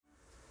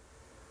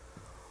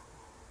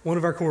one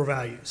of our core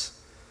values.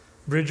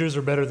 Bridges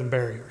are better than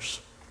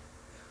barriers.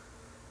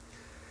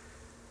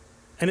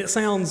 And it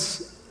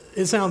sounds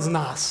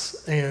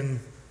nice, and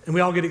we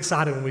all get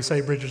excited when we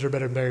say bridges are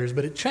better than barriers,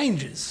 but it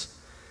changes.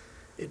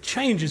 It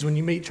changes when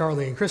you meet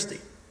Charlie and Christy,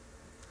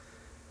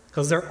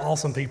 because they're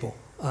awesome people.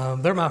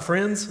 They're my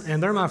friends,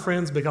 and they're my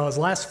friends because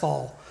last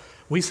fall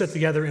we sat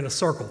together in a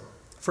circle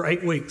for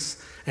 8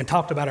 weeks and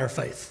talked about our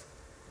faith.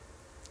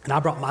 And I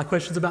brought my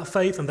questions about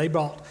faith, and they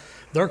brought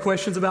their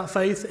questions about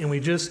faith, and we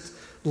just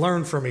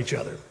learned from each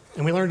other,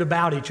 and we learned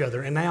about each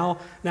other. And now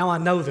I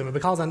know them, and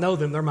because I know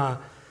them, they're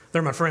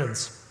my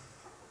friends.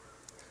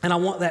 And I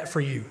want that for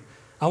you.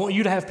 I want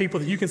you to have people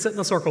that you can sit in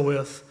a circle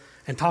with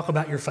and talk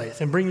about your faith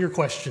and bring your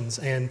questions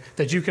and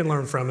that you can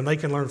learn from and they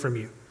can learn from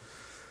you.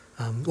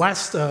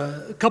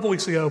 A couple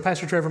weeks ago,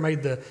 Pastor Trevor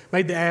made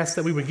the ask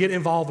that we would get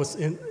involved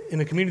in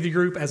a community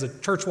group as a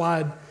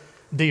church-wide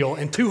deal,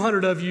 and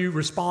 200 of you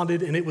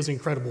responded, and it was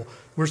incredible.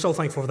 We're so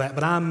thankful for that.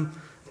 But I'm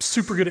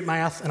super good at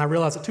math, and I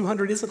realize that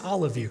 200 isn't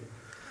all of you.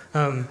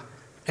 And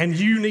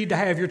you need to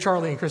have your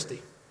Charlie and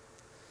Christy.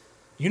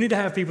 You need to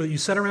have people that you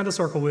sit around a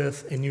circle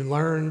with, and you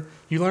learn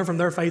from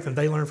their faith, and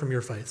they learn from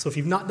your faith. So if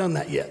you've not done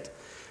that yet,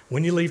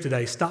 when you leave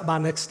today, stop by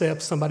Next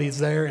Steps. Somebody is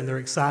there, and they're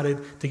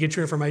excited to get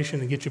your information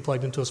and get you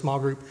plugged into a small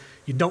group.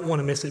 You don't want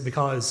to miss it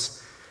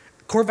because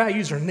core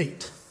values are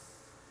neat.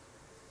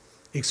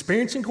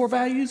 Experiencing core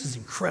values is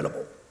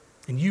incredible,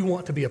 and you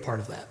want to be a part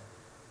of that.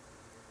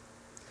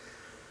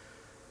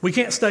 We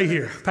can't stay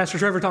here. Pastor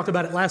Trevor talked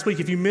about it last week.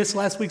 If you missed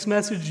last week's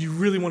message, you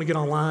really want to get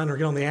online or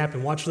get on the app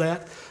and watch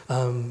that.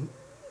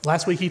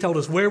 Last week he told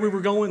us where we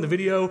were going. The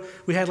video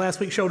we had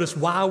last week showed us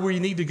why we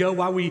need to go,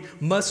 why we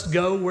must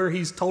go where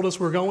he's told us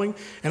we're going.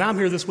 And I'm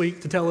here this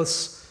week to tell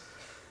us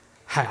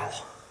how.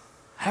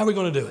 How are we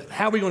going to do it?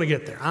 How are we going to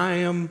get there? I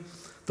am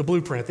the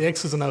blueprint, the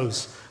X's and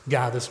O's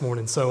guy this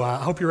morning. So I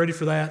hope you're ready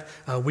for that.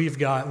 We're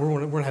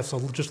going to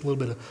have just a little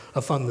bit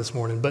of fun this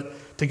morning. But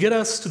to get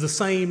us to the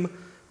same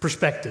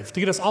perspective,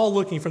 to get us all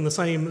looking from the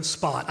same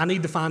spot, I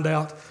need to find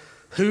out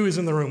who is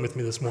in the room with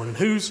me this morning?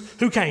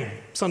 Who came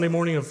Sunday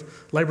morning of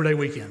Labor Day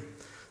weekend?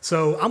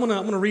 So I'm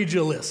gonna read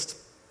you a list.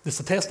 This is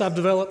a test I've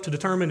developed to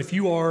determine if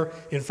you are,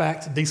 in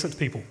fact, decent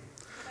people.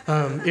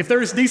 If there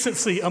is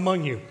decency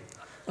among you.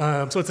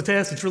 So it's a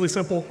test. It's really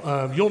simple.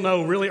 You'll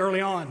know really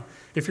early on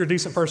if you're a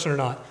decent person or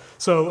not.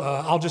 So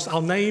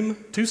I'll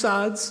name two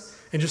sides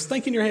and just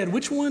think in your head,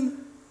 which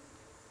one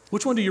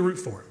do you root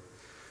for?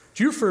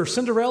 Do you root for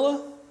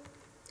Cinderella?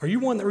 Or are you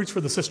one that roots for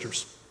the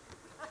sisters?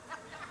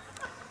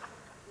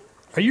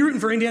 Are you rooting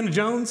for Indiana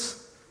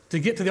Jones to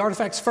get to the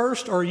artifacts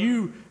first, or are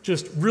you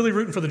just really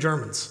rooting for the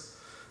Germans?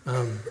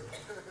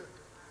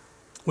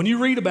 When you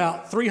read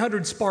about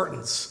 300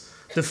 Spartans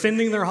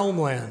defending their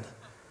homeland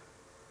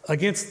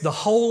against the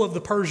whole of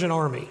the Persian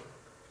army,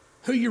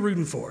 who are you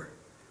rooting for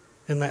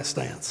in that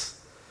stance?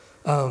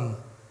 My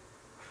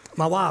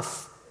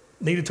wife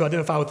needed to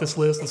identify with this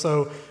list, and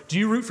so do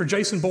you root for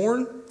Jason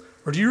Bourne,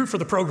 or do you root for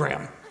the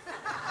program?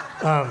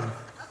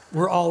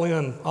 We're all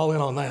in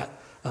on that.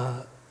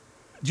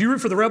 Do you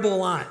root for the Rebel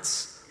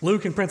Alliance,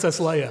 Luke and Princess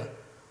Leia,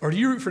 or do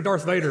you root for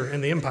Darth Vader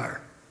and the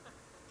Empire?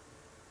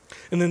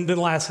 And then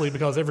lastly,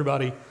 because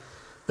everybody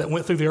that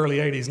went through the early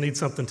 80s needs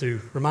something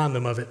to remind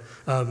them of it,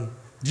 do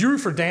you root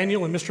for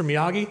Daniel and Mr.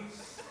 Miyagi,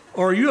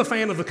 or are you a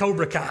fan of the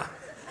Cobra Kai?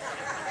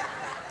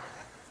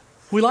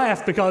 We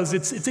laugh because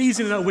it's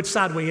easy to know which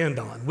side we end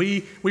on.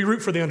 We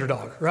root for the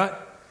underdog, right?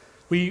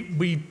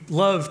 We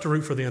love to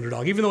root for the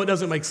underdog, even though it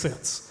doesn't make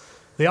sense.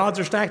 The odds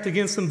are stacked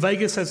against them.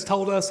 Vegas has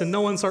told us in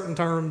no uncertain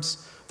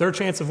terms their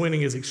chance of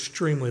winning is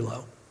extremely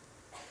low.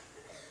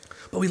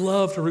 But we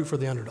love to root for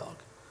the underdog.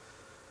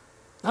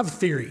 I have a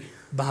theory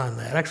behind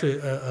that, actually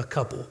a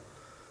couple.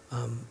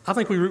 I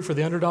think we root for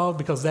the underdog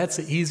because that's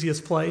the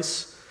easiest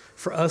place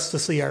for us to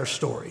see our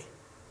story.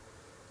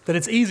 That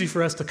it's easy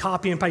for us to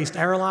copy and paste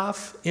our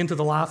life into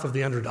the life of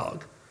the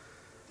underdog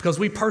because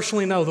we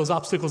personally know those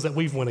obstacles that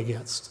we've went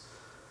against,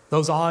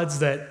 those odds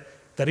that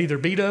either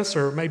beat us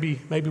or maybe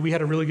we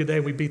had a really good day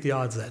and we beat the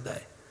odds that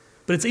day.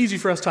 But it's easy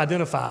for us to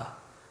identify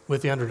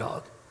with the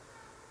underdog.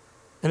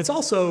 And it's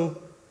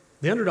also,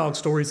 the underdog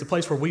story is the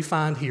place where we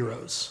find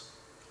heroes.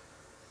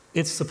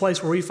 It's the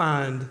place where we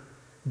find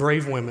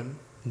brave women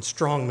and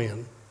strong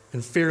men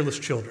and fearless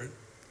children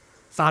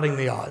fighting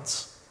the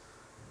odds,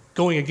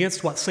 going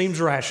against what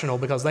seems rational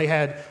because they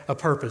had a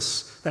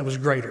purpose that was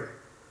greater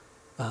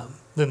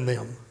than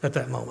them at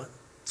that moment.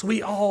 So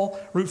we all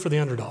root for the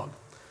underdog.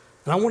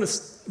 And I want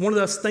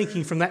us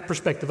thinking from that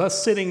perspective,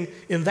 us sitting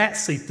in that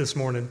seat this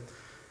morning,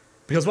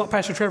 because what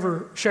Pastor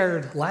Trevor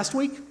shared last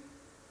week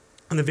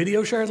and the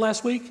video shared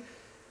last week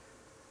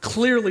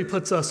clearly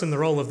puts us in the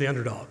role of the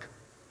underdog.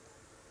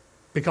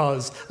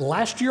 Because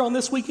last year on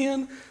this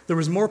weekend, there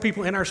was more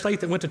people in our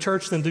state that went to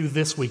church than do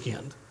this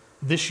weekend,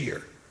 this year.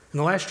 In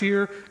the last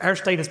year, our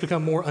state has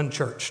become more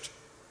unchurched.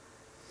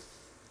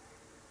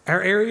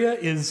 Our area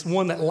is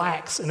one that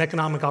lacks in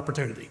economic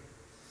opportunity.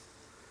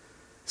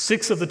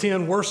 6 of the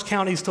 10 worst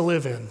counties to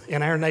live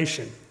in our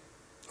nation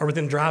are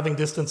within driving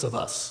distance of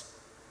us.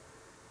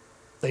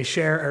 They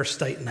share our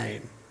state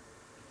name.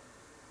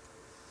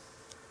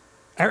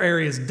 Our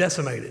area is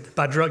decimated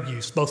by drug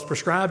use, both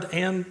prescribed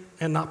and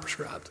not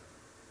prescribed.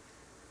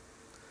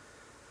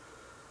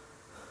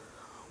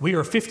 We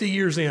are 50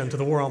 years into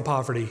the war on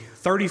poverty,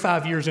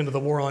 35 years into the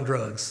war on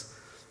drugs,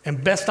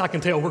 and best I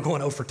can tell, we're going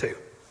 0 for 2.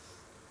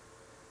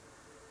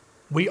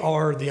 We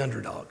are the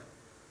underdog.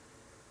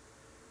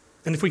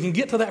 And if we can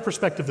get to that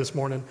perspective this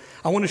morning,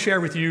 I want to share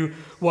with you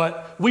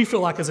what we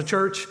feel like as a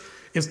church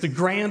is the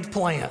grand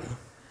plan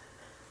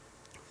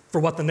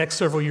for what the next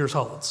several years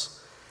holds.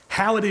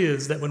 How it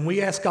is that when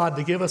we ask God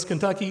to give us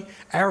Kentucky,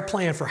 our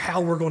plan for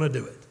how we're going to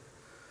do it.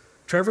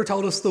 Trevor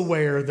told us the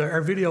where.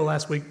 Our video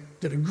last week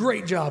did a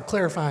great job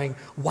clarifying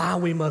why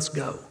we must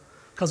go.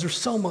 Because there's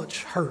so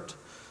much hurt.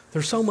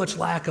 There's so much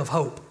lack of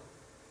hope.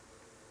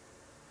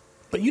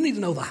 But you need to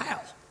know the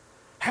how.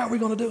 How are we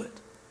going to do it?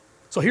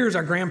 So here's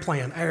our grand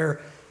plan.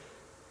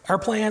 Our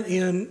plan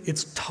in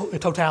its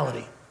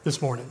totality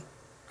this morning.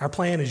 Our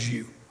plan is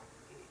you.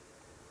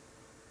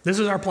 This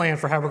is our plan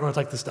for how we're going to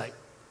take the state.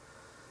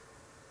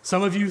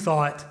 Some of you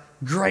thought,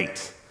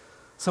 great.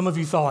 Some of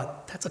you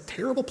thought, that's a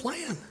terrible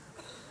plan.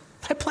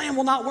 That plan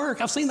will not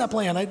work. I've seen that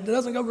plan. It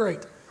doesn't go great.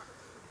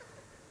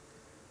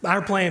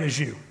 Our plan is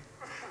you.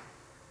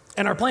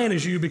 And our plan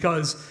is you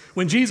because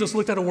when Jesus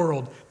looked at a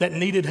world that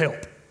needed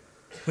help,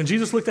 when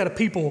Jesus looked at a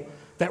people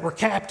that were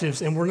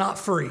captives and were not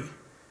free,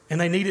 and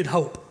they needed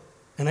hope,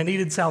 and they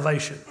needed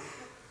salvation,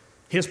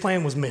 his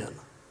plan was men.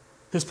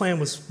 His plan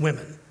was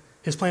women.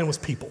 His plan was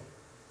people.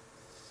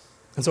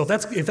 And so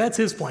if that's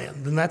his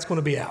plan, then that's going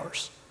to be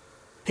ours.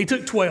 He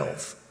took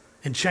 12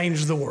 and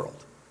changed the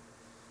world.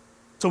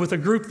 So with a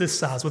group this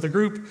size, with a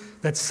group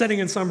that's sitting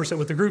in Somerset,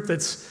 with a group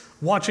that's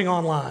watching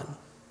online,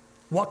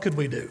 what could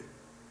we do?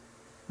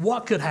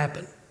 What could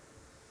happen?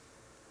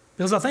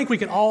 Because I think we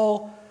can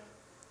all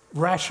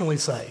rationally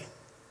say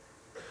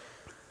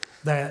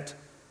that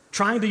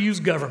trying to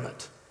use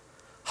government,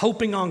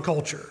 hoping on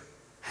culture,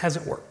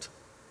 hasn't worked.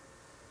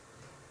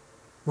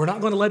 We're not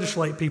going to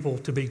legislate people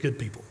to be good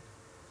people.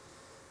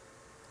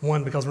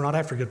 One, because we're not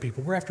after good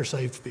people. We're after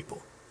saved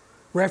people.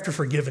 We're after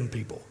forgiven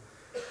people.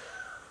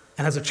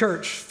 And as a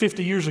church,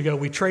 50 years ago,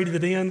 we traded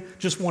it in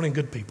just wanting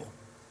good people.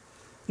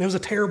 And it was a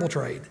terrible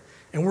trade,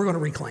 and we're going to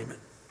reclaim it.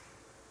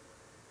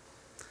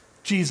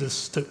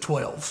 Jesus took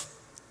 12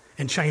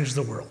 and changed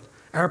the world.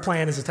 Our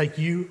plan is to take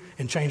you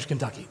and change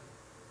Kentucky.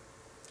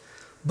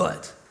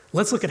 But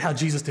let's look at how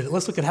Jesus did it.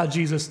 Let's look at how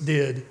Jesus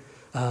did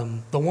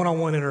the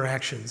one-on-one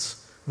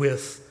interactions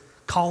with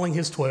calling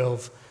his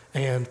 12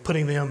 and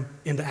putting them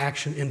into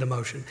action, into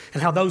motion,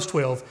 and how those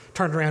 12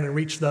 turned around and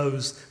reached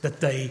those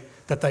that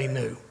they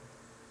knew.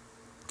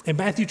 In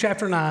Matthew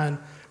chapter 9,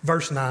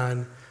 verse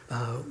 9,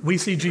 we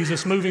see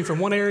Jesus moving from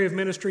one area of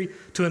ministry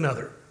to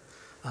another.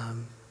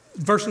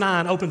 Verse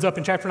 9 opens up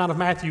in chapter 9 of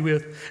Matthew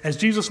with, as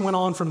Jesus went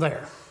on from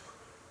there.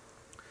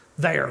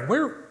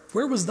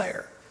 Where was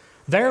there?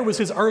 There was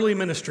his early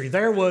ministry.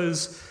 There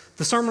was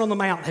the Sermon on the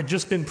Mount had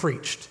just been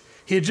preached.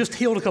 He had just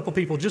healed a couple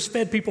people, just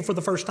fed people for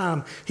the first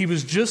time. He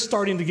was just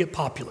starting to get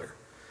popular.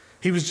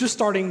 He was just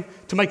starting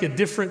to make a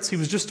difference. He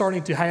was just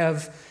starting to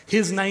have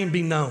his name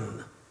be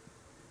known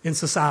in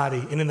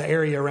society and in the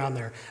area around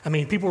there. I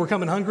mean, people were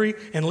coming hungry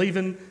and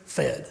leaving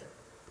fed.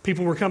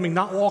 People were coming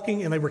not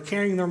walking, and they were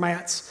carrying their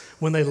mats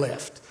when they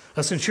left.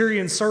 A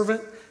centurion's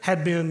servant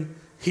had been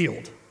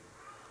healed.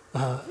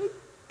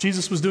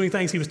 Jesus was doing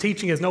things he was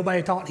teaching as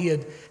nobody taught. He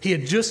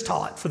had just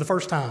taught for the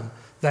first time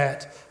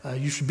that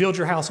you should build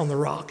your house on the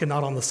rock and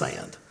not on the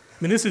sand.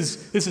 I mean, this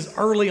is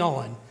early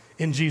on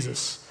in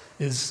Jesus'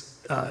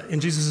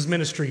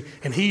 ministry,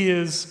 and he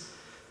is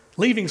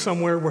leaving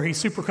somewhere where he's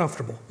super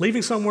comfortable,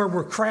 leaving somewhere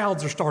where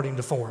crowds are starting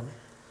to form,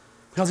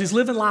 because he's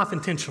living life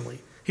intentionally.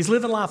 He's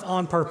living life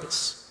on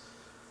purpose.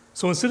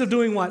 So instead of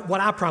doing what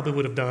I probably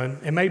would have done,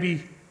 and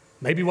maybe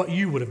what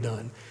you would have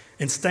done,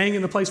 and staying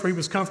in the place where he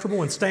was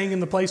comfortable and staying in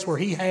the place where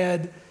he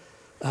had,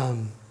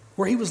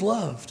 where he was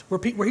loved,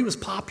 where he was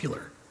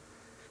popular,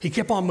 he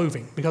kept on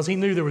moving because he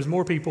knew there was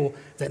more people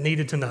that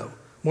needed to know,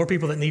 more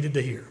people that needed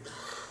to hear.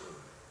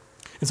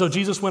 And so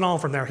Jesus went on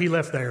from there. He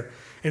left there,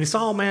 and he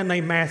saw a man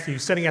named Matthew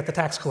sitting at the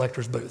tax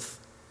collector's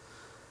booth.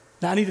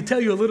 Now, I need to tell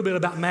you a little bit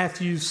about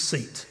Matthew's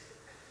seat.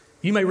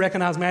 You may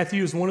recognize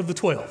Matthew as one of the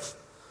 12,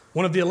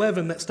 one of the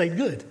 11 that stayed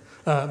good.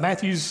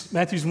 Matthew's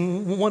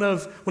one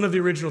of the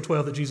original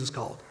 12 that Jesus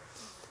called.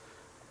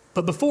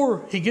 But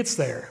before he gets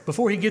there,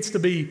 before he gets to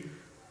be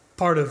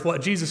part of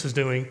what Jesus is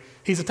doing,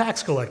 he's a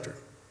tax collector.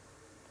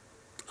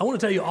 I want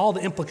to tell you all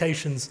the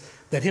implications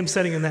that him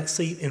sitting in that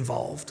seat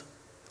involved.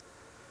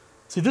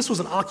 See, this was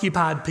an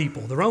occupied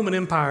people. The Roman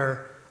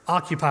Empire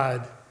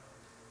occupied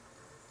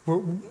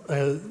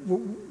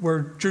where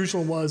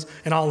Jerusalem was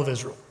and all of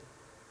Israel.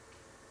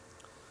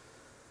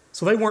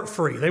 So they weren't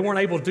free. They weren't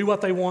able to do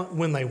what they want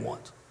when they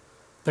want.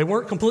 They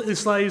weren't completely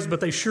slaves, but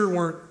they sure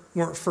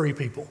weren't free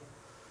people.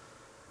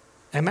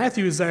 And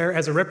Matthew is there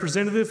as a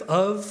representative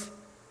of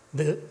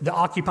the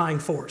occupying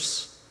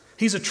force.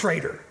 He's a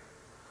traitor.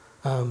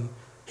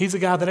 He's a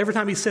guy that every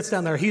time he sits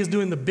down there, he is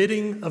doing the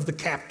bidding of the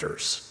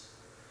captors.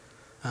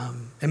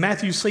 And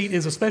Matthew's seat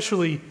is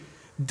especially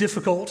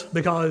difficult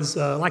because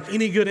like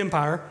any good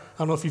empire, I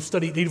don't know if you've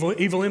studied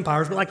evil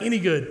empires, but like any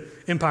good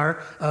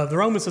empire, the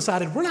Romans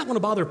decided we're not going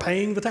to bother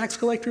paying the tax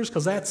collectors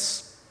because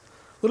that's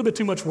a little bit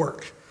too much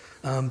work.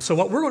 So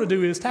what we're going to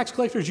do is, tax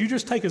collectors, you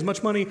just take as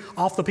much money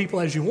off the people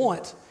as you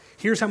want.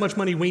 Here's how much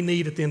money we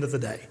need at the end of the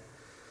day.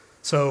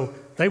 So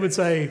they would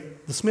say,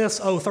 the Smiths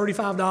owe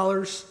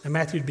 $35, and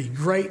Matthew would be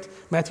great.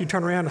 Matthew would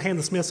turn around and hand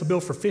the Smiths a bill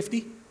for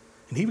 $50,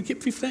 and he would get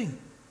 $15.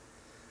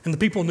 And the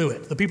people knew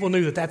it. The people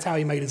knew that that's how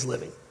he made his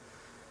living,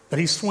 that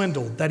he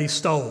swindled, that he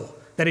stole,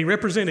 that he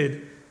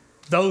represented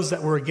those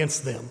that were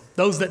against them,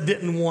 those that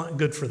didn't want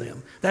good for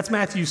them. That's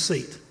Matthew's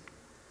seat.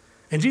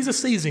 And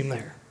Jesus sees him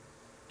there.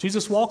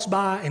 Jesus walks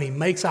by and he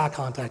makes eye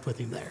contact with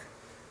him there.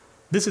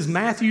 This is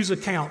Matthew's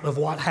account of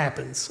what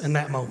happens in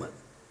that moment.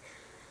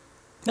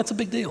 That's a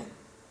big deal.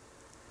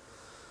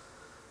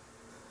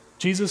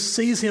 Jesus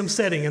sees him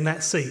sitting in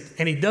that seat,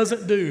 and he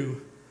doesn't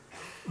do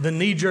the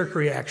knee-jerk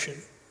reaction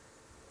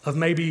of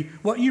maybe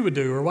what you would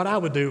do or what I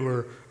would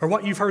do or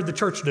what you've heard the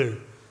church do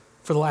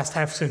for the last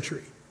half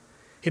century.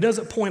 He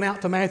doesn't point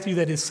out to Matthew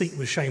that his seat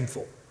was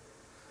shameful,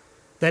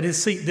 that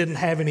his seat didn't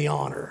have any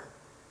honor,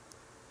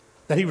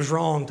 that he was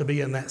wrong to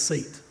be in that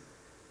seat.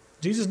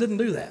 Jesus didn't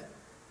do that.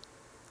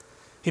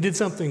 He did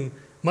something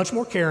much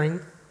more caring,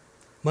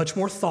 much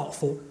more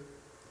thoughtful.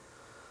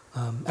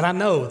 And I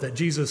know that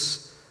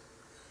Jesus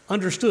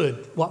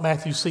understood what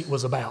Matthew's seat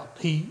was about.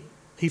 He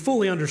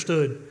fully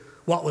understood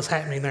what was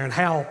happening there and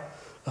how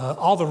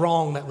all the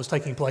wrong that was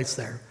taking place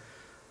there.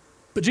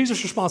 But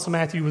Jesus' response to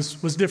Matthew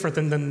was different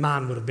than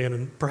mine would have been,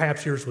 and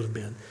perhaps yours would have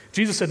been.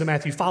 Jesus said to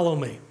Matthew, "Follow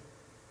me."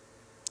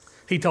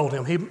 He told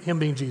him, him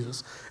being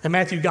Jesus. And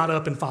Matthew got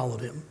up and followed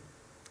him.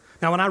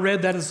 Now, when I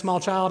read that as a small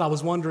child, I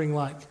was wondering,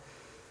 like,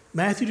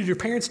 Matthew, did your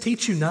parents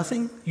teach you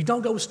nothing? You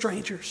don't go with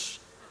strangers.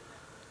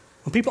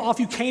 When people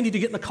offer you candy to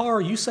get in the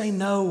car, you say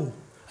no.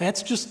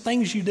 That's just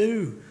things you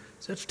do.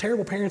 Such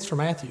terrible parents for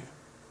Matthew.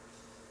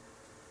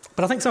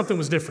 But I think something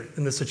was different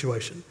in this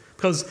situation.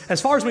 Because as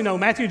far as we know,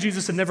 Matthew and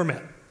Jesus had never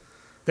met.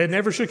 They had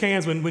never shook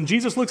hands. When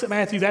Jesus looks at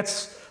Matthew,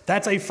 that's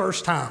a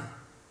first time.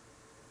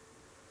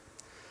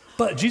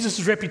 But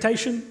Jesus'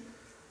 reputation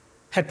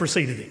had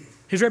preceded him.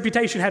 His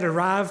reputation had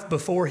arrived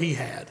before he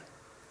had.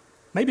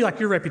 Maybe like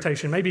your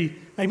reputation, maybe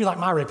like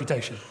my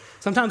reputation.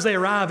 Sometimes they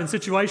arrive in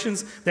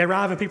situations, they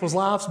arrive in people's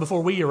lives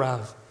before we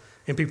arrive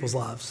in people's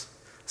lives.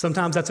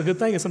 Sometimes that's a good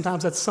thing, and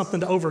sometimes that's something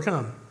to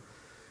overcome.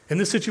 In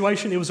this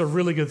situation, it was a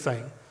really good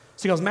thing.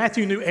 So because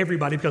Matthew knew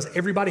everybody, because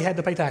everybody had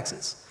to pay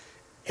taxes.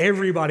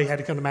 Everybody had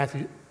to come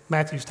to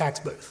Matthew's tax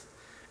booth.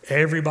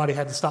 Everybody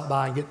had to stop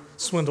by and get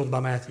swindled by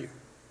Matthew.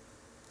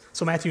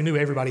 So Matthew knew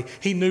everybody.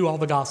 He knew all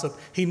the gossip.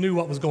 He knew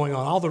what was going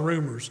on, all the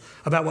rumors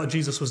about what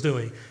Jesus was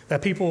doing,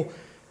 that people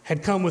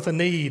had come with a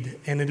need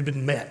and it had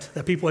been met,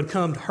 that people had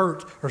come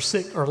hurt or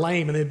sick or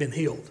lame and they had been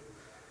healed,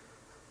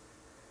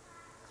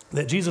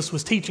 that Jesus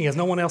was teaching as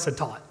no one else had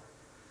taught.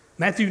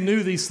 Matthew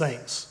knew these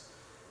things.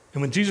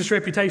 And when Jesus'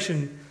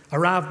 reputation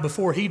arrived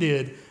before he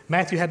did,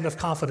 Matthew had enough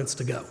confidence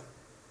to go.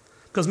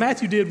 Because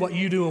Matthew did what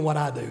you do and what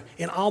I do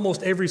in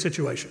almost every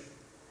situation.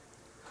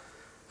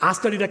 I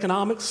studied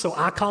economics, so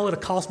I call it a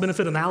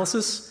cost-benefit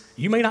analysis.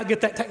 You may not get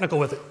that technical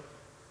with it.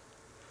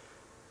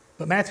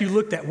 But Matthew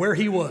looked at where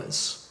he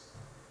was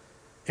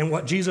and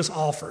what Jesus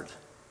offered,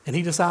 and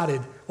he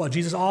decided what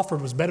Jesus offered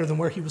was better than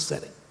where he was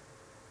sitting,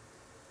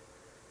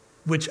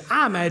 which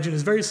I imagine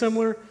is very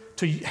similar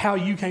to how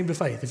you came to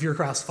faith if you're a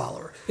Christ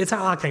follower. It's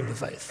how I came to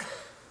faith.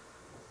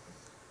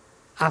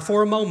 I,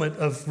 for a moment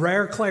of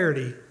rare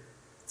clarity,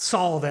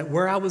 saw that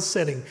where I was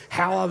sitting,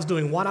 how I was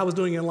doing, what I was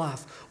doing in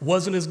life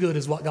wasn't as good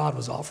as what God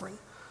was offering.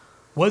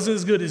 Wasn't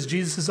as good as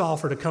Jesus'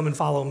 offer to come and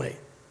follow me.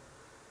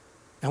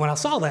 And when I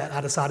saw that, I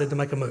decided to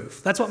make a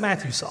move. That's what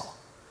Matthew saw.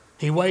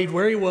 He weighed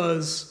where he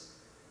was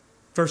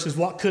versus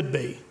what could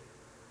be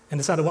and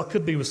decided what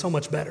could be was so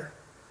much better.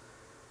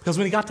 Because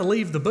when he got to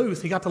leave the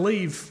booth, he got to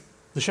leave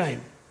the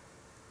shame.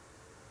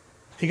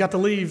 He got to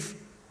leave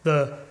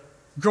the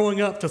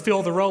growing up to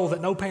fill the role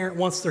that no parent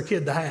wants their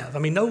kid to have. I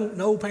mean,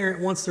 no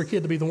parent wants their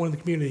kid to be the one in the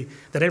community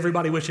that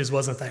everybody wishes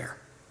wasn't there.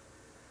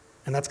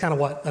 And that's kind of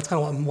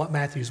what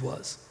Matthew's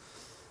was.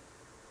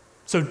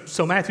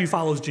 So Matthew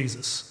follows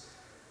Jesus.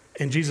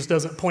 And Jesus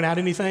doesn't point out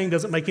anything,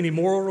 doesn't make any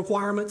moral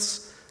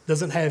requirements,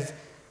 doesn't have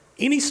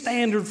any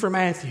standard for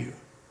Matthew.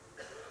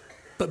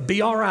 But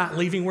be all right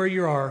leaving where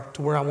you are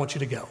to where I want you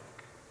to go.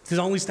 It's his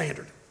only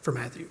standard for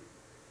Matthew.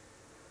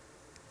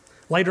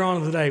 Later on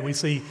in the day, we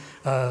see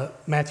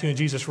Matthew and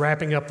Jesus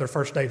wrapping up their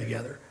first day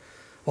together.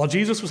 While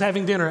Jesus was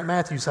having dinner at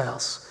Matthew's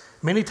house,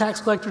 many tax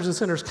collectors and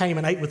sinners came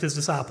and ate with his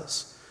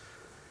disciples.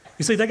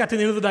 You see, they got to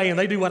the end of the day, and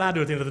they do what I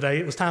do at the end of the day.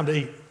 It was time to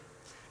eat.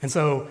 And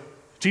so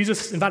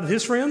Jesus invited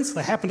his friends.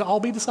 They happened to all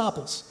be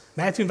disciples.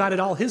 Matthew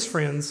invited all his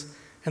friends,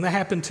 and they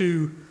happened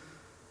to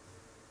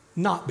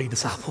not be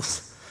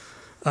disciples.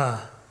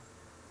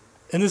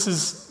 And this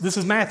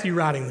is Matthew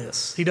writing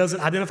this. He doesn't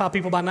identify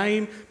people by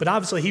name, but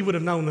obviously he would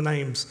have known the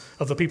names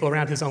of the people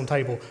around his own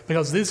table,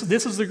 because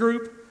this is the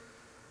group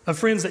of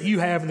friends that you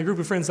have and the group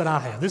of friends that I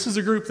have. This is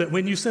a group that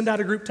when you send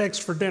out a group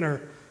text for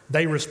dinner,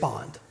 they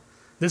respond.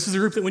 This is a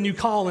group that when you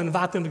call and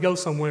invite them to go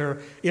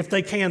somewhere, if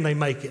they can, they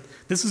make it.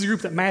 This is a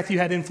group that Matthew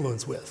had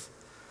influence with.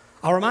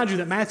 I'll remind you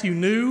that Matthew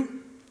knew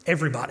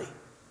everybody.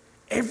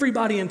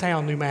 Everybody in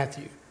town knew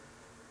Matthew.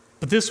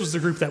 But this was the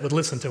group that would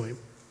listen to him.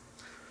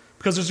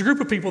 Because there's a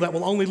group of people that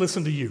will only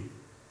listen to you.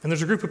 And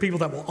there's a group of people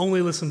that will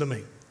only listen to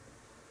me.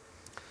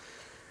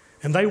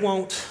 And they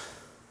won't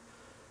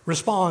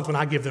respond when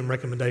I give them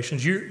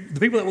recommendations. The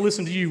people that will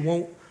listen to you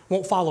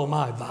won't follow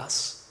my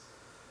advice.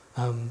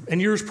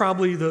 And yours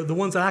probably, the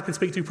ones that I can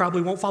speak to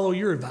probably won't follow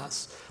your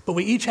advice. But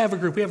we each have a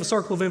group, we have a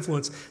circle of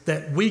influence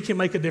that we can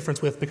make a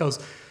difference with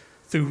because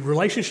through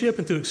relationship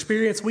and through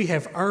experience, we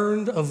have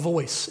earned a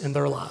voice in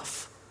their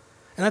life.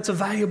 And that's a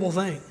valuable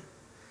thing.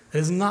 It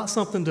is not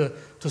something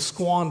to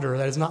squander.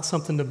 That is not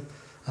something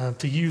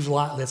to use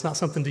lightly. It's not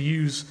something to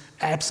use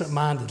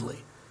absent-mindedly.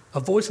 A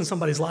voice in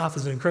somebody's life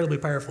is an incredibly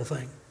powerful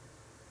thing.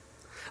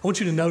 I want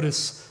you to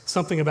notice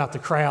something about the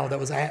crowd that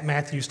was at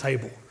Matthew's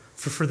table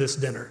for this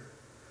dinner.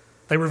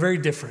 They were very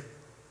different.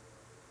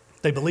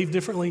 They believed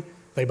differently.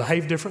 They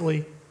behaved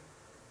differently.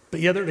 But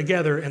yet they're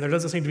together, and there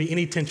doesn't seem to be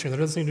any tension. There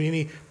doesn't seem to be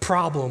any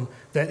problem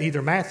that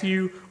either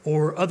Matthew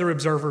or other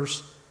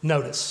observers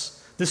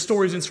notice. This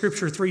story is in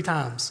Scripture 3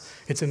 times.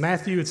 It's in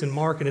Matthew, it's in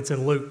Mark, and it's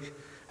in Luke.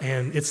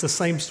 And it's the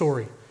same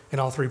story in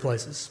all 3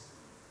 places.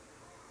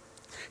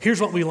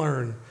 Here's what we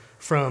learn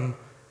from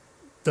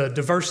the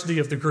diversity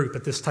of the group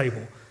at this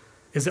table,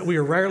 is that we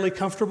are rarely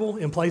comfortable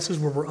in places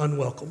where we're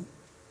unwelcome.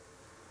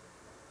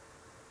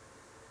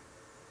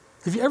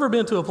 Have you ever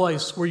been to a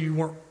place where you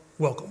weren't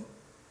welcome?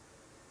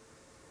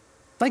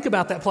 Think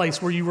about that place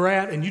where you were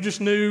at and you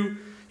just knew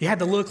you had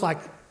to look like,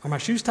 are my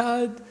shoes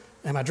tied?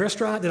 Am I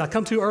dressed right? Did I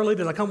come too early?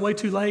 Did I come way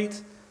too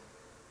late?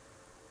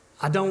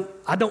 I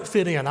don't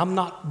fit in. I'm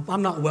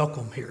not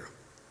welcome here.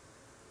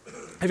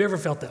 Have you ever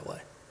felt that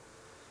way?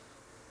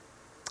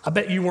 I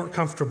bet you weren't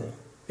comfortable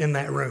in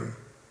that room,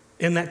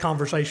 in that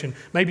conversation,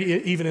 maybe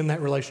even in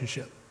that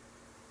relationship.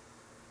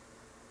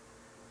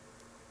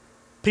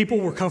 People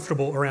were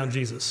comfortable around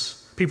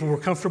Jesus. People are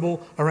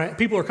comfortable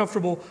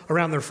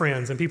around their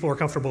friends, and people are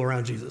comfortable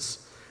around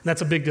Jesus. And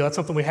that's a big deal. That's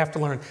something we have to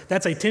learn.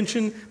 That's a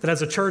tension that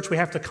as a church we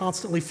have to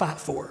constantly fight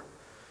for,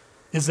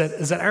 is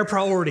that our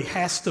priority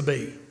has to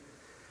be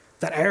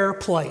that our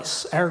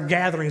place, our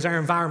gatherings, our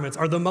environments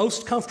are the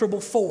most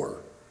comfortable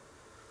for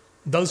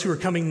those who are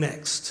coming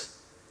next.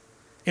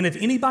 And if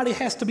anybody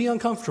has to be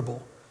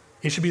uncomfortable,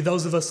 it should be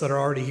those of us that are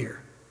already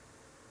here.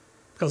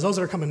 Because those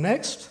that are coming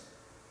next,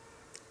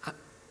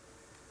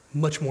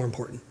 much more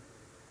important.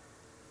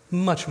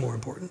 Much more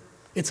important.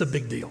 It's a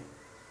big deal.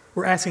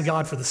 We're asking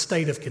God for the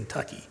state of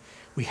Kentucky.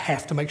 We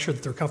have to make sure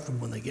that they're comfortable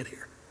when they get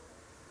here.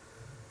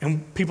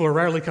 And people are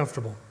rarely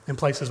comfortable in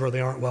places where they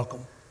aren't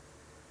welcome.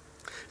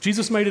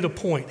 Jesus made it a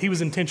point, he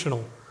was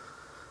intentional,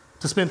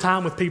 to spend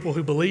time with people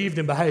who believed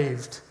and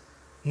behaved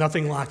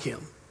nothing like him.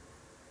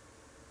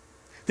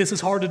 This is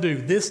hard to do.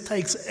 This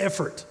takes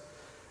effort.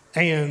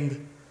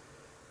 And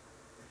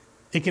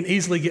it can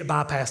easily get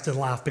bypassed in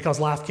life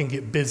because life can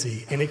get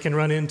busy and it can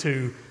run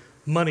into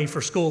money for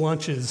school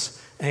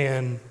lunches,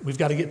 and we've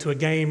got to get to a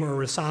game or a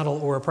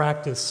recital or a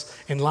practice,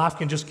 and life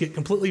can just get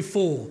completely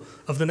full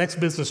of the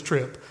next business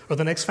trip or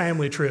the next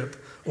family trip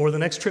or the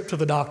next trip to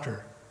the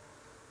doctor.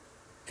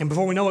 And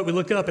before we know it, we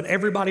look up and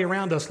everybody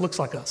around us looks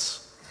like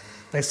us.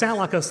 They sound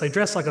like us, they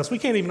dress like us. We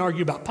can't even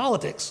argue about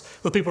politics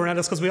with people around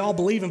us because we all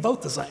believe and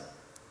vote the same.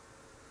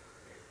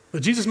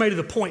 But Jesus made it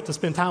a point to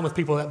spend time with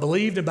people that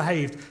believed and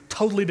behaved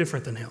totally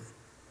different than him.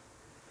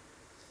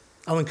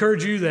 I'll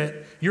encourage you that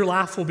your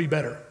life will be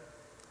better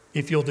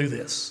if you'll do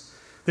this.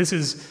 This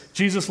is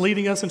Jesus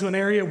leading us into an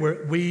area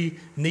where we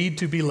need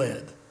to be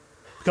led,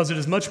 because it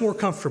is much more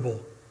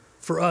comfortable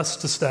for us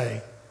to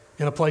stay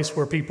in a place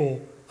where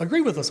people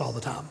agree with us all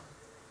the time.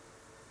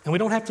 And we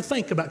don't have to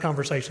think about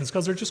conversations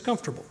because they're just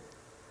comfortable.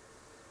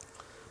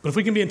 But if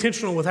we can be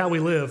intentional with how we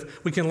live,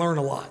 we can learn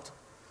a lot.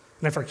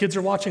 And if our kids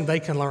are watching, they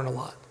can learn a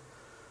lot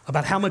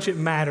about how much it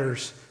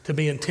matters to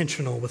be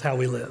intentional with how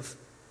we live.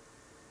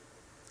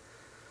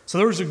 So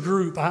there was a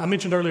group, I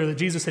mentioned earlier that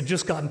Jesus had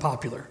just gotten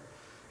popular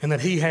and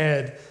that he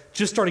had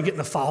just started getting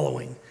a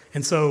following.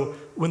 And so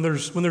when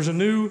there's a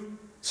new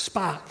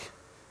spike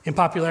in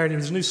popularity,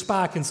 there's a new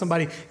spike in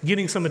somebody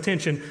getting some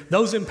attention,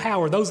 those in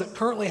power, those that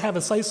currently have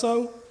a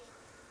say-so,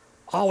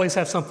 always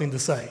have something to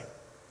say.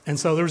 And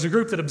so there was a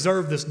group that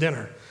observed this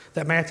dinner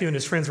that Matthew and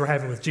his friends were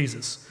having with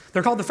Jesus.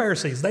 They're called the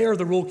Pharisees. They are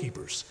the rule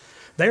keepers.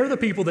 They are the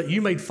people that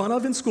you made fun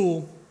of in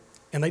school,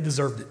 and they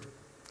deserved it.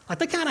 Like,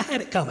 they kind of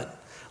had it coming.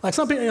 Like,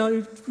 some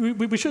people,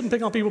 we shouldn't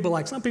pick on people, but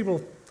like some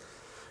people,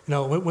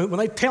 when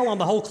they tell on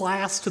the whole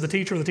class to the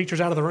teacher and the teacher's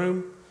out of the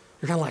room,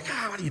 you're kind of like,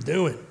 what are you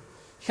doing?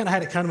 You kind of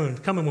had it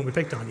coming when we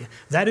picked on you.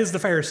 That is the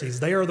Pharisees.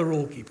 They are the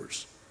rule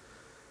keepers.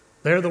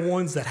 They're the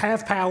ones that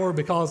have power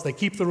because they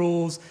keep the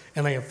rules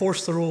and they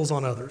enforce the rules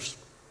on others.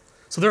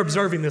 So they're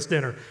observing this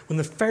dinner. When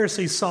the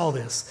Pharisees saw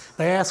this,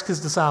 they asked his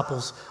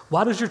disciples,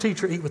 why does your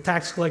teacher eat with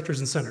tax collectors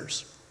and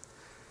sinners?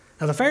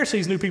 Now, the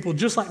Pharisees knew people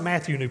just like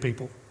Matthew knew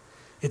people.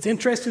 It's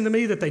interesting to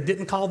me that they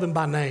didn't call them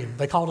by name.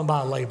 They called them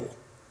by a label.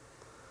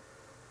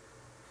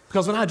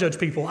 Because when I judge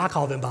people, I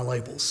call them by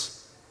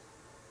labels.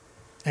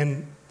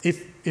 And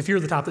if you're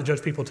the type that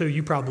judge people too,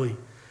 you probably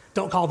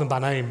don't call them by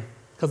name,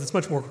 because it's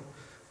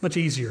much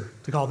easier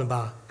to call them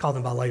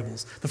by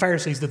labels. The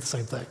Pharisees did the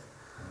same thing.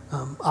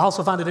 I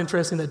also find it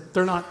interesting that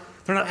they're not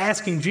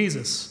asking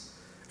Jesus,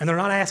 and they're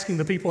not asking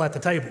the people at the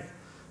table.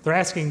 They're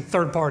asking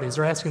third parties.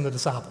 They're asking the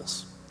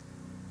disciples.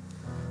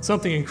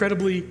 Something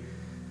incredibly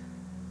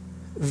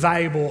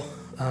valuable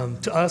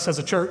to us as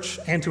a church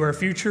and to our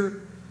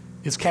future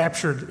is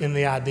captured in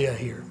the idea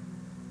here.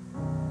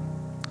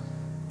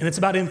 And it's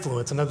about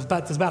influence, and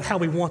it's about how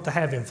we want to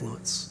have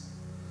influence.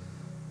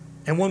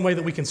 And one way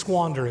that we can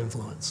squander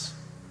influence.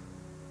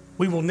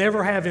 We will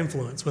never have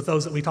influence with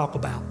those that we talk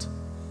about.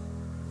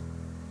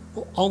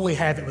 We'll only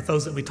have it with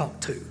those that we talk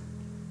to.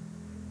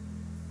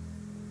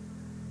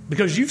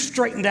 Because you've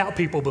straightened out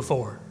people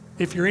before,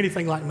 if you're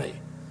anything like me,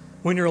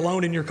 when you're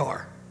alone in your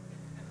car.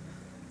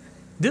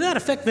 Did that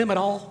affect them at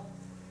all?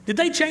 Did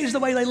they change the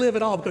way they live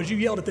at all because you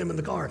yelled at them in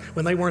the car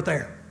when they weren't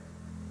there?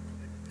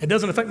 It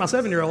doesn't affect my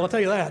 7-year-old, I'll tell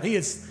you that.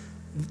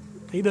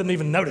 He doesn't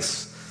even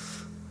notice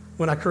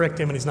when I correct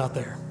him and he's not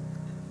there.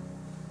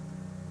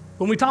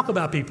 When we talk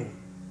about people,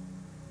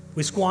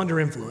 we squander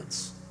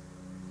influence.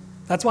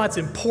 That's why it's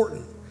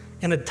important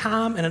in a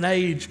time and an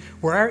age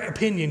where our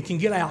opinion can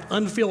get out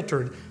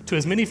unfiltered to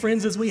as many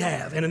friends as we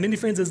have and as many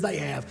friends as they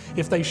have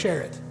if they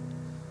share it.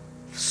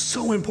 It's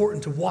so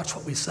important to watch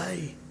what we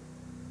say.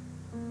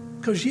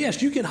 Because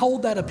yes, you can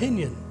hold that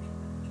opinion,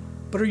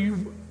 but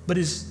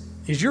is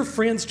your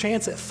friend's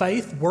chance at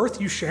faith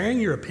worth you sharing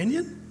your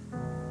opinion?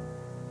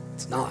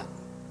 It's not.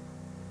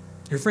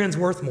 Your friend's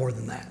worth more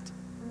than that.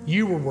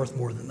 You were worth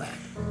more than that.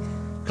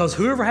 Because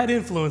whoever had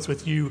influence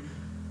with you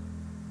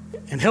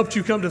and helped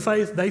you come to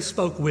faith, they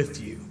spoke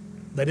with you.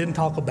 They didn't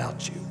talk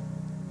about you.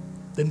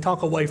 They didn't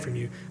talk away from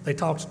you. They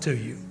talked to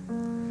you.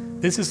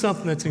 This is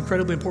something that's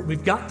incredibly important.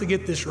 We've got to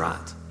get this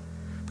right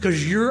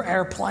because you're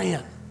our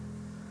plan.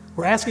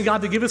 We're asking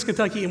God to give us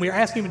Kentucky, and we're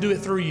asking Him to do it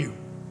through you.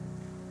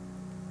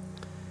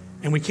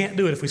 And we can't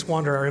do it if we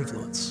squander our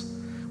influence.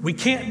 We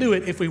can't do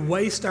it if we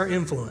waste our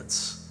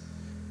influence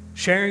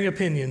sharing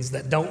opinions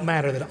that don't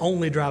matter, that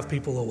only drive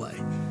people away.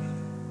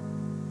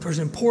 There's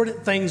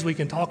important things we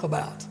can talk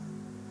about.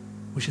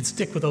 We should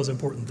stick with those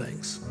important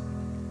things.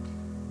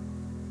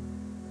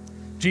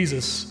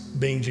 Jesus,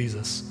 being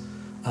Jesus,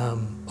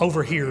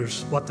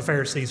 overhears what the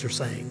Pharisees are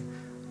saying,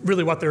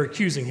 really what they're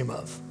accusing him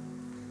of.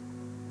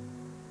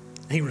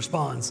 He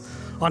responds.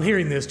 On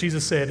hearing this,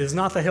 Jesus said, "It is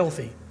not the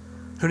healthy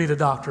who need a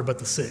doctor, but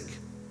the sick."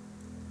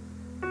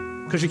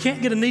 Because you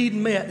can't get a need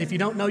met if you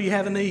don't know you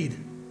have a need.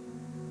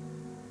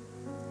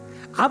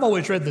 I've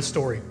always read this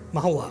story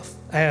my whole life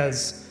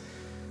as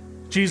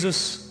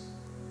Jesus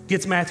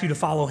gets Matthew to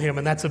follow him,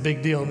 and that's a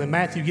big deal. And then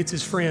Matthew gets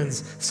his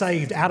friends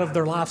saved out of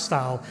their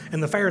lifestyle,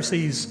 and the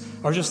Pharisees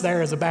are just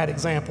there as a bad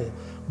example.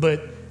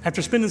 But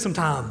after spending some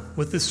time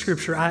with this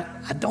scripture, I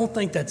don't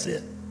think that's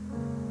it.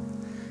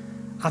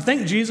 I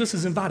think Jesus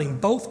is inviting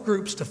both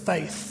groups to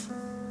faith.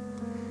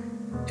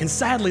 And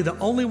sadly, the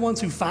only ones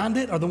who find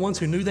it are the ones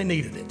who knew they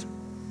needed it.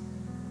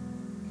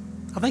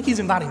 I think he's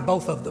inviting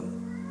both of them.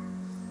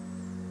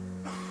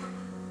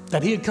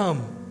 That he had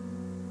come.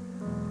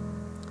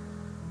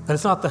 That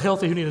it's not the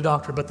healthy who need a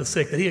doctor, but the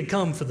sick. That he had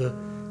come for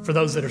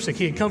those that are sick.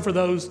 He had come for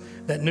those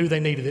that knew they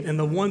needed it. And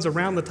the ones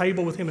around the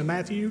table with him and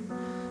Matthew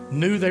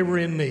knew they were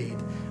in need.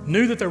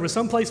 Knew that there was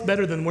someplace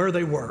better than where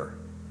they were.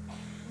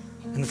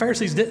 And the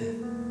Pharisees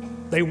didn't.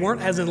 They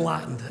weren't as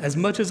enlightened. As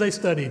much as they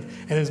studied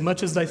and as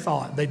much as they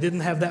thought, they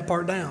didn't have that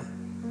part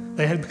down.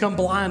 They had become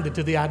blinded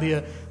to the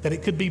idea that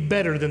it could be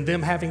better than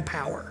them having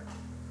power.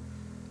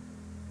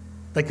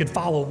 They could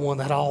follow one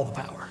that had all the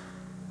power.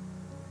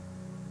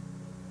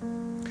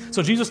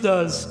 So Jesus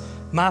does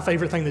my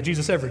favorite thing that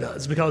Jesus ever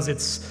does, because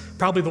it's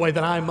probably the way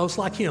that I am most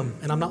like him,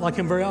 and I'm not like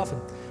him very often.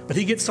 But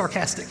he gets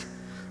sarcastic,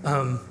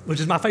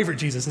 which is my favorite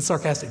Jesus. It's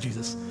sarcastic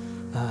Jesus.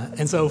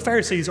 And so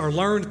Pharisees are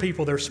learned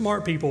people. They're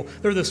smart people.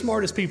 They're the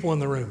smartest people in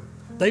the room.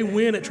 They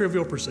win at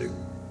Trivial Pursuit.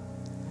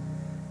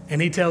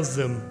 And he tells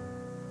them,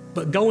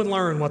 but go and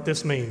learn what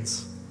this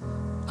means.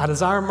 I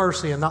desire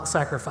mercy and not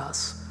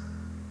sacrifice,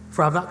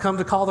 for I've not come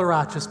to call the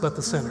righteous, but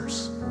the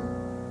sinners.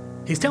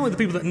 He's telling the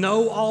people that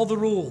know all the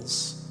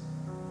rules.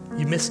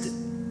 You missed it.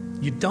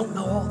 You don't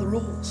know all the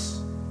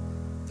rules.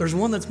 There's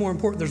one that's more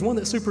important. There's one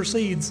that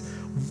supersedes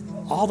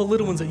all the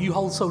little ones that you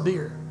hold so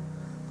dear.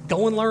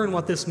 Go and learn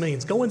what this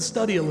means. Go and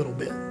study a little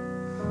bit.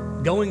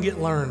 Go and get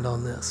learned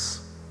on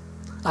this.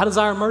 I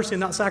desire mercy and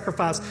not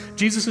sacrifice.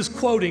 Jesus is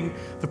quoting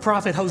the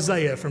prophet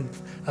Hosea from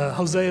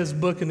Hosea's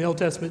book in the Old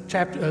Testament,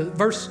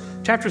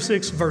 chapter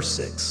 6, verse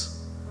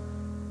 6.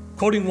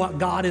 Quoting what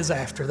God is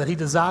after, that he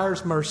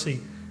desires mercy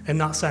and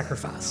not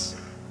sacrifice.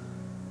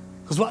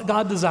 Because what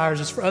God desires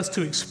is for us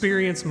to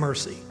experience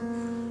mercy.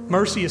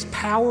 Mercy is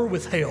power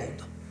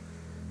withheld.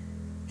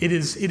 It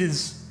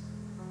is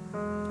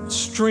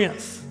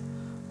strength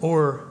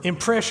or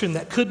impression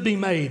that could be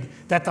made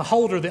that the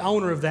holder, the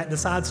owner of that,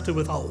 decides to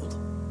withhold.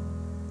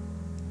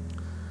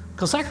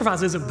 Because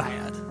sacrifice isn't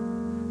bad,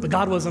 but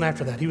God wasn't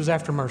after that. He was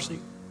after mercy.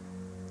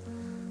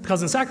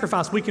 Because in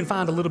sacrifice, we can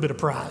find a little bit of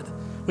pride.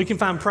 We can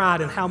find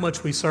pride in how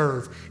much we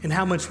serve, in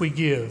how much we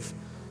give,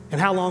 and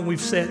how long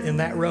we've sat in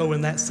that row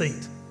in that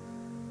seat.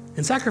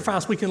 In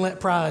sacrifice, we can let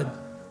pride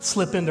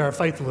slip into our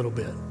faith a little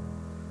bit.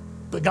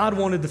 But God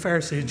wanted the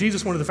Pharisees,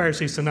 Jesus wanted the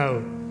Pharisees to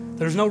know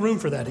there's no room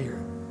for that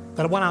here.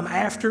 That what I'm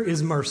after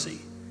is mercy.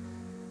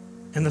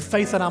 And the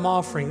faith that I'm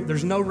offering,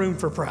 there's no room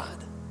for pride.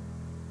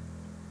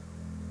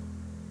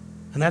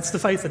 And that's the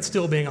faith that's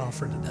still being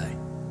offered today.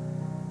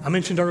 I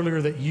mentioned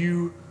earlier that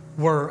you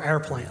were our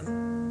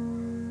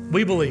plan.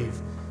 We believe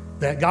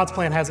that God's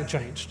plan hasn't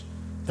changed,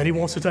 that he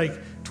wants to take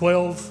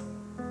 12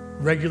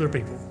 regular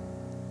people,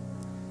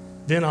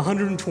 then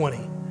 120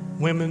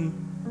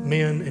 women,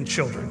 men, and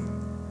children,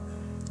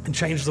 and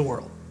change the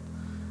world.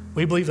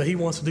 We believe that he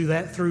wants to do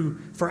that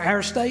for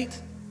our state,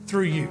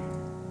 through you,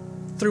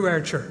 through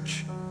our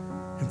church.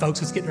 And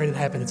folks, it's getting ready to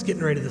happen. It's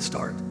getting ready to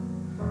start.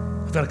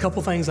 I've got a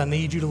couple things I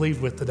need you to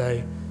leave with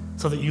today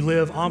so that you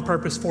live on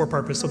purpose, for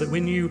purpose, so that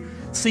when you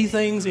see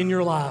things in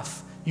your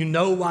life, you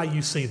know why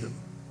you see them.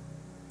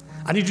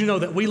 I need you to know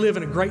that we live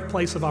in a great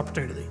place of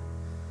opportunity,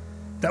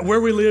 that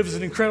where we live is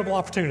an incredible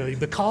opportunity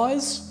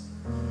because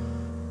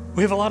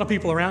we have a lot of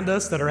people around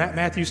us that are at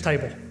Matthew's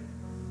table.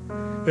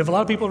 We have a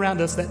lot of people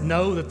around us that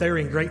know that they're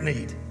in great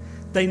need.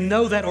 They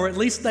know that, or at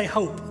least they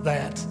hope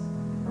that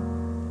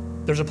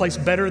there's a place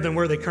better than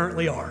where they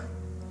currently are.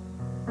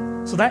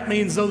 So that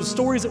means those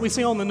stories that we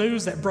see on the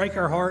news that break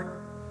our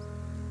heart,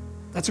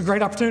 that's a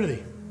great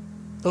opportunity.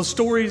 Those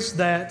stories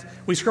that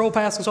we scroll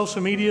past on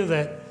social media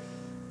that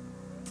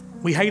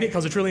we hate it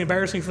because it's really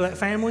embarrassing for that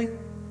family,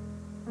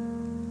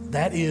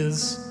 that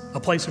is a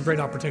place of great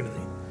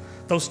opportunity.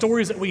 Those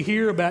stories that we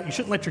hear about, you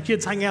shouldn't let your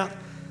kids hang out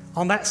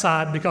on that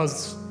side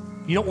because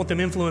you don't want them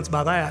influenced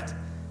by that,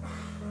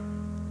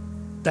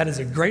 that is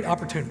a great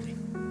opportunity.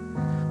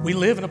 We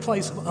live in a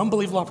place of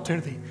unbelievable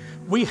opportunity.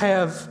 We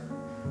have,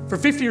 for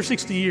 50 or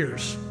 60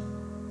 years,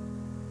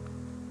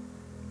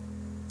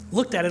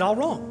 looked at it all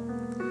wrong.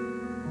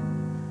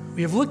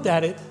 We have looked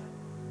at it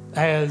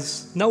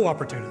as no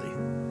opportunity.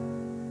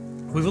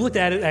 We've looked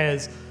at it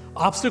as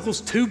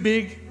obstacles too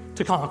big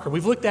to conquer.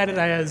 We've looked at it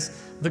as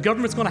the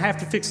government's going to have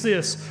to fix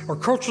this or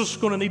culture's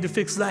going to need to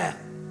fix that.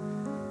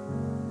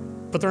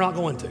 But they're not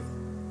going to.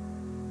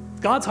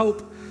 God's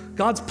hope,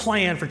 God's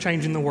plan for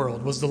changing the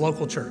world was the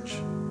local church.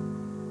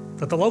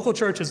 That the local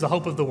church is the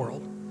hope of the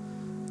world.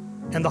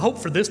 And the hope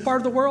for this part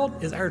of the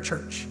world is our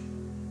church.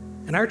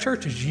 And our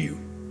church is you.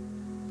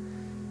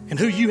 And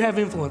who you have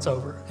influence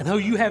over, and who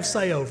you have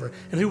say over,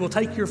 and who will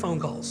take your phone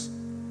calls.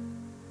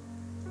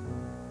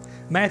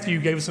 Matthew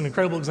gave us an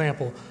incredible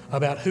example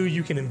about who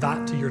you can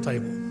invite to your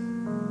table.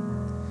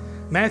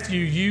 Matthew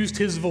used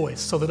his voice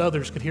so that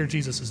others could hear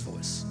Jesus'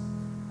 voice.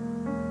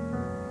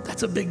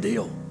 That's a big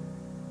deal.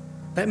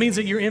 That means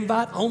that your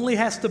invite only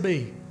has to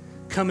be,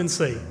 come and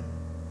see.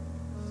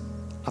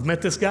 I've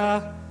met this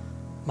guy.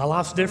 My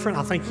life's different.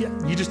 I think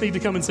you just need to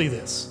come and see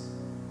this.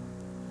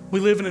 We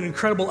live in an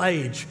incredible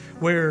age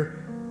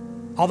where,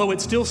 although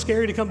it's still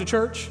scary to come to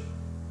church,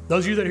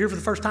 those of you that are here for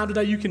the first time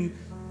today, you can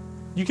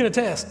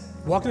attest.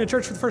 Walking to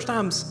church for the first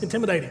time is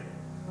intimidating.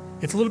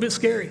 It's a little bit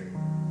scary.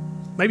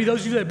 Maybe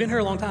those of you that have been here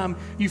a long time,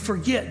 you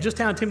forget just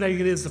how intimidating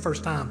it is the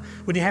first time.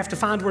 When you have to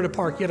find where to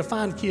park, you have to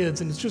find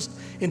kids, and it's just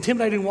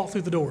intimidating to walk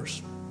through the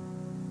doors.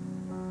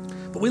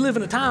 But we live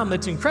in a time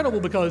that's incredible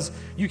because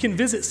you can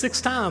visit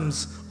 6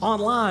 times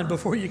online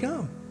before you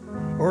come,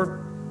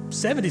 or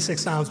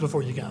 76 times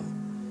before you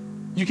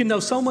come. You can know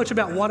so much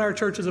about what our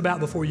church is about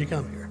before you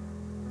come here.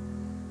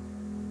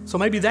 So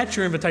maybe that's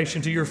your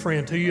invitation to your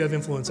friend who you have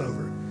influence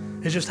over.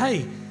 It's just,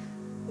 hey,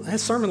 that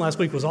sermon last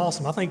week was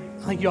awesome. I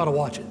think you ought to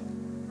watch it.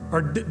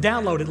 Or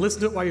download it,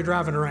 listen to it while you're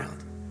driving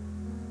around.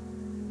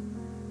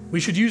 We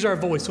should use our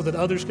voice so that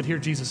others could hear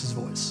Jesus'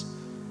 voice.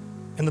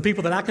 And the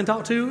people that I can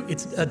talk to,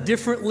 it's a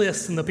different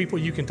list than the people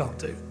you can talk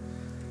to.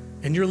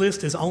 And your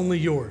list is only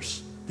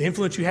yours. The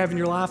influence you have in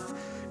your life,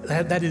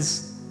 that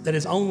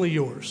is only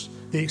yours.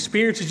 The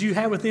experiences you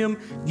have with them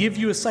give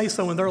you a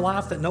say-so in their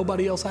life that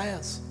nobody else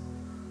has.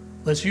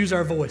 Let's use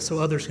our voice so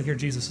others can hear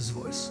Jesus'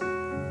 voice.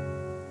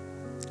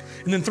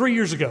 And then 3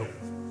 years ago,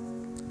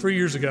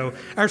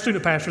 our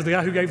student pastor, the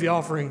guy who gave the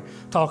offering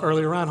talk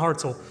earlier, Ryan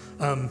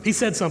Hartzell, he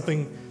said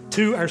something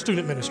to our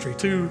student ministry,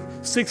 to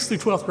 6th through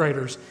 12th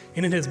graders,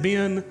 and it has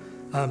been,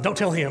 don't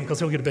tell him because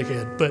he'll get a big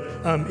head, but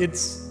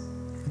it's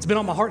been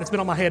on my heart and it's been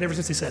on my head ever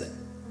since he said it.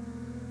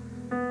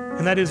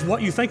 And that is,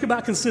 what you think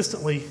about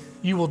consistently,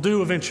 you will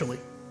do eventually.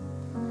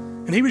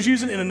 And he was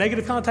using it in a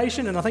negative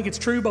connotation, and I think it's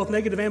true, both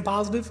negative and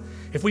positive.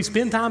 If we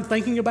spend time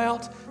thinking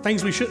about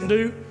things we shouldn't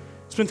do,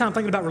 spend time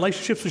thinking about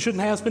relationships we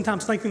shouldn't have, spend time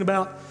thinking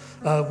about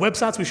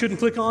websites we shouldn't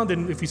click on,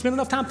 then if you spend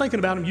enough time thinking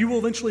about them, you will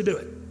eventually do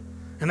it.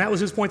 And that was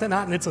his point that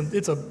night, and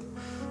it's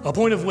a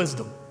point of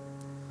wisdom.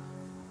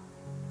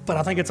 But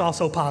I think it's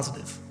also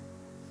positive.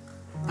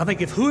 I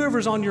think if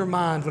whoever's on your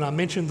mind when I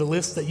mention the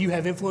list that you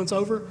have influence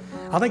over,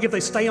 I think if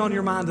they stay on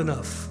your mind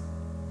enough,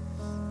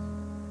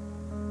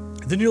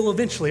 then you'll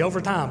eventually,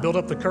 over time, build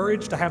up the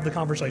courage to have the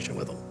conversation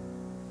with them.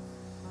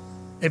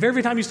 If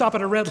every time you stop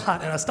at a red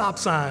light and a stop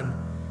sign,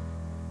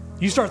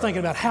 you start thinking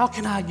about how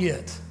can I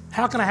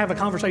have a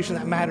conversation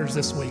that matters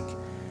this week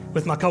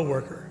with my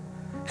coworker?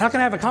 How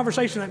can I have a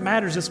conversation that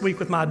matters this week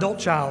with my adult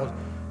child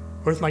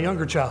or with my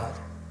younger child?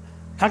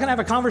 How can I have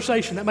a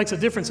conversation that makes a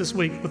difference this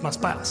week with my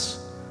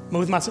spouse,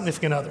 with my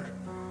significant other?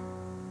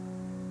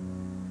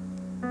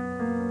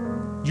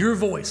 Your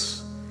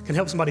voice can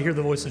help somebody hear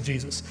the voice of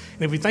Jesus.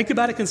 And if we think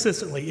about it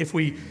consistently, if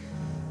we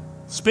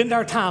spend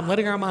our time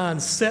letting our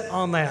minds set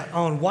on that,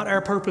 on what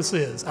our purpose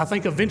is, I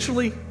think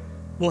eventually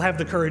we'll have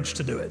the courage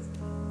to do it.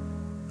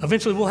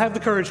 Eventually we'll have the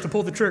courage to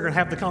pull the trigger and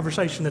have the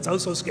conversation that's oh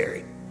so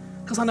scary,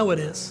 because I know it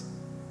is.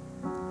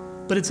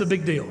 But it's a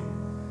big deal.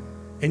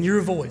 And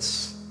your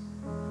voice,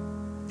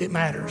 it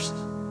matters.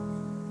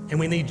 And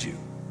we need you.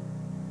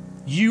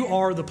 You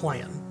are the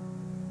plan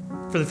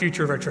for the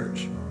future of our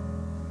church,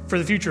 for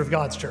the future of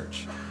God's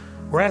church.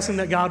 We're asking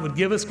that God would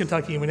give us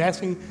Kentucky, and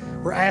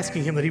we're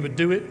asking him that he would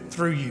do it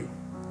through you,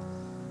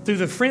 through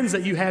the friends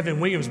that you have in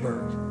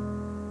Williamsburg,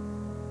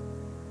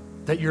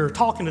 that you're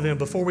talking to them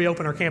before we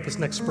open our campus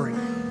next spring.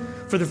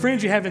 For the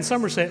friends you have in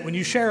Somerset, when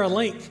you share a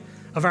link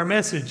of our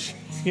message,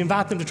 you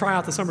invite them to try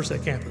out the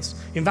Somerset campus.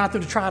 You invite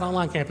them to try out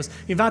online campus.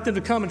 You invite them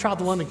to come and try out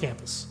the London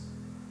campus.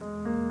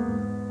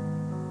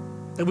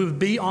 That we would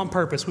be on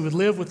purpose. We would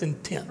live with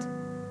intent.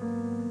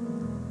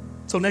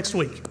 So next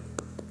week,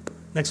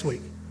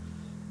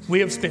 we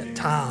have spent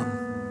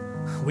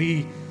time.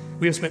 We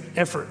have spent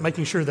effort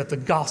making sure that the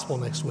gospel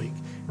next week,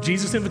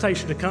 Jesus'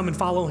 invitation to come and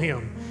follow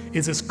him,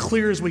 is as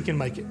clear as we can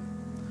make it.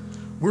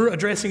 We're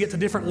addressing it to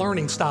different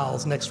learning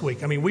styles next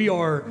week. I mean,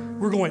 we're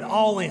going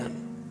all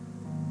in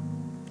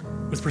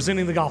with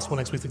presenting the gospel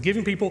next week, with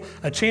giving people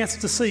a chance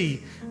to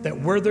see that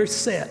where they're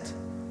set,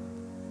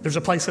 there's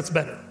a place that's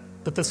better.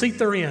 That the seat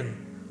they're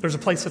in, there's a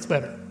place that's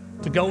better,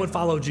 to go and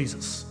follow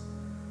Jesus.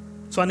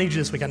 So I need you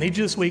this week. I need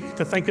you this week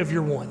to think of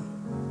your one.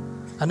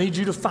 I need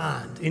you to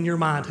find in your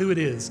mind who it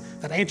is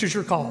that answers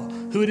your call,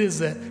 who it is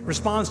that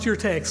responds to your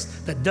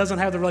text that doesn't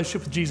have the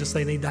relationship with Jesus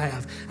they need to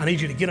have. I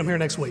need you to get them here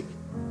next week.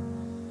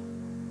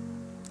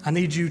 I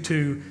need you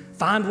to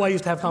find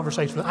ways to have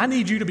conversations. I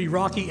need you to be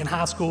Rocky in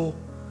high school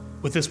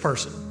with this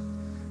person.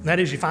 And that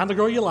is, you find the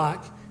girl you like,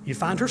 you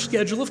find her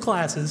schedule of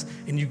classes,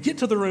 and you get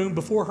to the room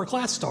before her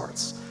class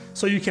starts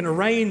so you can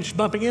arrange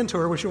bumping into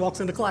her when she walks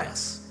into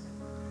class.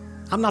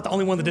 I'm not the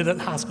only one that did it in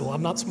high school.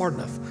 I'm not smart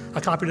enough. I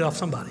copied it off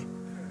somebody.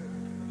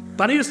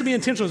 But I need us to be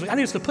intentional. I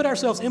need us to put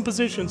ourselves in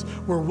positions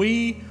where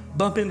we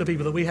bump into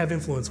people that we have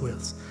influence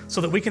with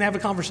so that we can have a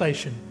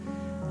conversation.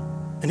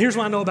 And here's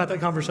what I know about that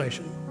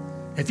conversation.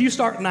 If you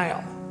start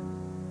now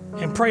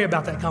and pray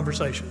about that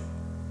conversation,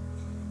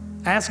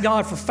 ask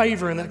God for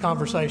favor in that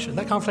conversation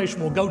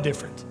will go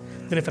different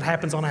than if it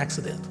happens on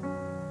accident.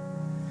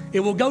 It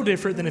will go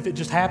different than if it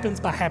just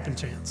happens by happen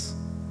chance.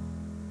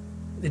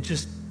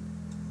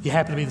 You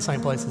happen to be in the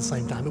same place at the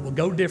same time. It will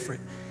go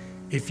different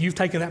if you've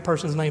taken that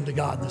person's name to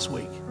God this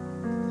week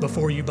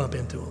before you bump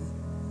into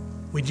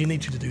them. We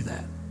need you to do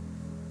that.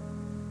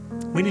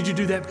 We need you to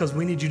do that because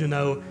we need you to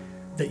know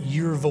that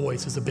your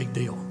voice is a big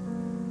deal.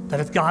 That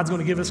if God's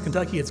going to give us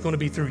Kentucky, it's going to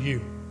be through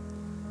you.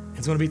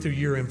 It's going to be through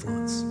your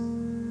influence.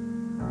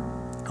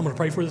 I'm going to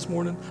pray for this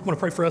morning. I'm going to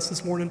pray for us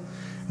this morning.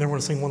 And then we're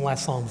going to sing one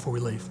last song before we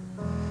leave.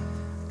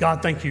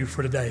 God, thank you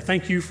for today.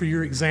 Thank you for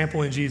your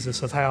example in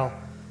Jesus of how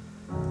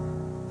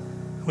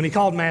when he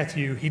called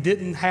Matthew, he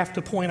didn't have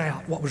to point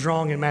out what was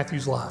wrong in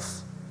Matthew's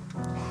life.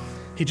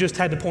 He just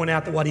had to point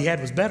out that what he had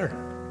was better.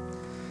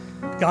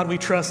 God, we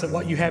trust that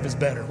what you have is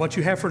better. What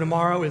you have for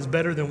tomorrow is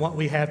better than what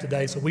we have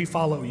today, so we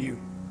follow you.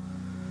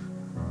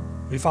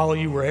 We follow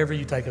you wherever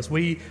you take us.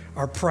 We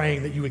are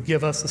praying that you would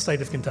give us the state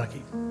of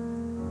Kentucky.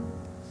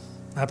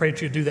 I pray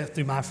that you would do that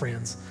through my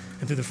friends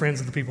and through the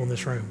friends of the people in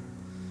this room.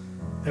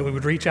 That we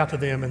would reach out to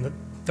them and that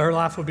their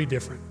life would be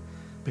different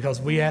because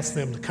we ask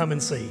them to come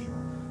and see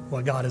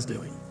what God is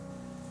doing.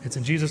 It's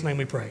in Jesus' name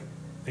we pray.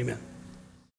 Amen.